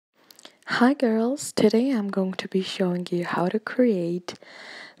Hi girls, today I'm going to be showing you how to create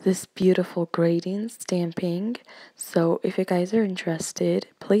this beautiful gradient stamping. So if you guys are interested,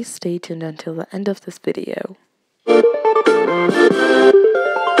 please stay tuned until the end of this video.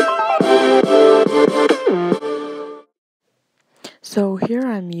 So here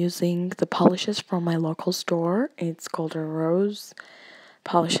I'm using the polishes from my local store. It's Golden Rose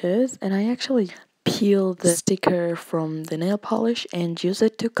polishes, and I actually peel the sticker from the nail polish and use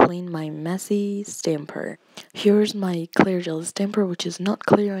it to clean my messy stamper. Here's my clear gel stamper, which is not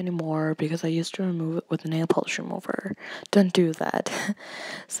clear anymore because I used to remove it with a nail polish remover. Don't do that.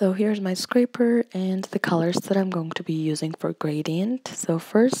 So here's my scraper and the colors that I'm going to be using for gradient. So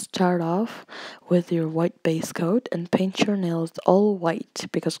first start off with your white base coat and paint your nails all white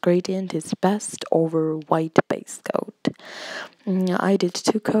because gradient is best over white base coat. I did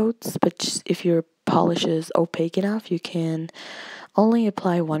 2 coats, but if your polish is opaque enough, you can only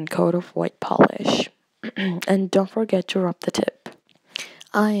apply 1 coat of white polish. And don't forget to rub the tip.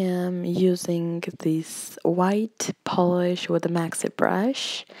 I am using this white polish with a maxi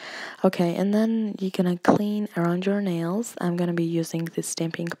brush. Okay, and then you're gonna clean around your nails. I'm gonna be using this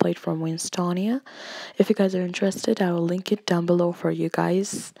stamping plate from Winstonia. If you guys are interested, I will link it down below for you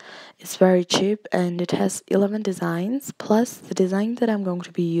guys. It's very cheap and it has 11 designs, plus the design that I'm going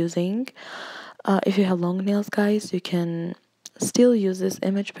to be using. If you have long nails, guys, you can still use this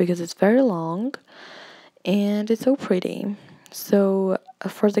image because it's very long and it's so pretty. So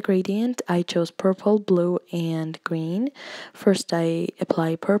for the gradient, I chose purple, blue, and green. First I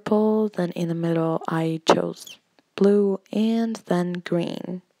apply purple, then in the middle I chose blue, and then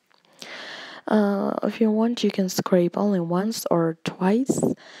green. If you want, you can scrape only once or twice,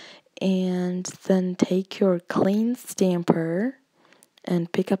 and then take your clean stamper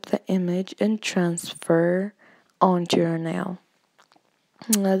and pick up the image and transfer onto your nail.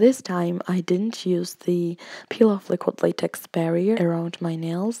 This time I didn't use the peel off liquid latex barrier around my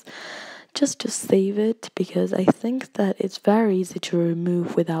nails just to save it because I think that it's very easy to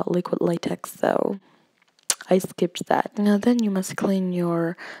remove without liquid latex, so I skipped that. Now then you must clean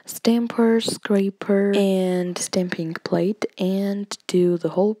your stamper, scraper, and stamping plate and do the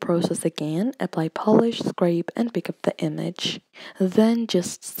whole process again. Apply polish, scrape, and pick up the image. Then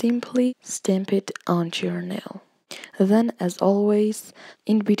just simply stamp it onto your nail. Then, as always,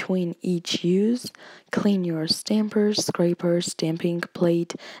 in between each use, clean your stamper, scraper, stamping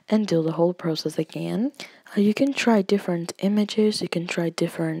plate, and do the whole process again. You can try different images, you can try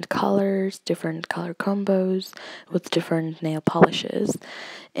different colors, different color combos with different nail polishes,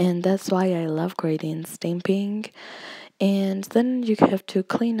 and that's why I love gradient stamping. And then you have to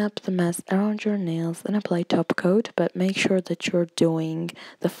clean up the mess around your nails and apply top coat, but make sure that you're doing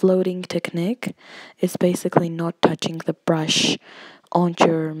the floating technique. It's basically not touching the brush onto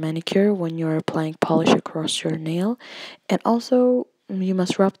your manicure when you're applying polish across your nail. And also, you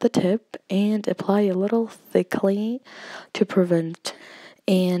must rub the tip and apply a little thickly to prevent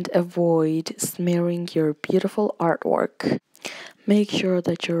and avoid smearing your beautiful artwork. Make sure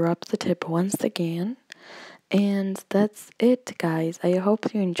that you rub the tip once again. And that's it, guys. I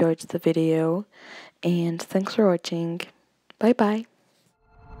hope you enjoyed the video, and thanks for watching. Bye bye.